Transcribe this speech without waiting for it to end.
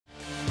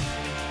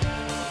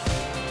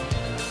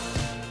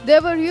There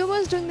were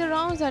rumors doing the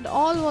rounds that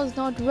all was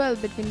not well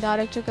between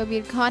director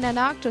Kabir Khan and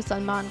actor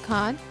Salman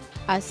Khan,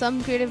 as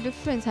some creative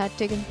difference had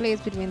taken place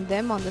between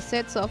them on the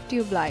sets of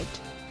Tubelight.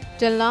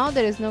 Till now,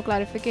 there is no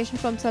clarification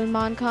from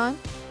Salman Khan,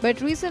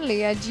 but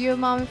recently at Jio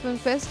MAMI Film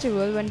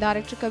Festival, when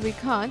director Kabir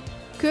Khan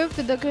quipped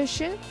with the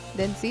question,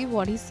 then see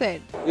what he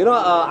said.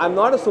 I'm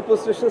not a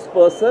superstitious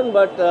person,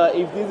 but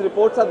if these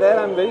reports are there,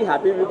 I'm very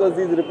happy because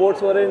these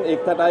reports were in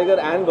Ek Tha Tiger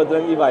and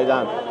Bajrangi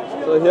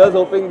Bhaijaan. So here's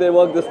hoping they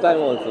work this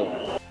time also.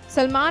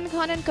 Salman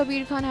Khan and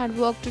Kabir Khan had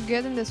worked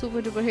together in the super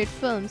duper hit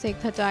films Ek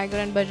Tha Tiger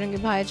and Bajrangi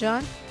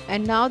Bhaijaan,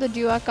 and now the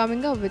duo are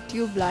coming up with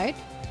Tubelight,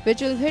 which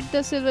will hit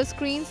the silver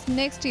screens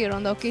next year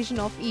on the occasion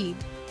of Eid.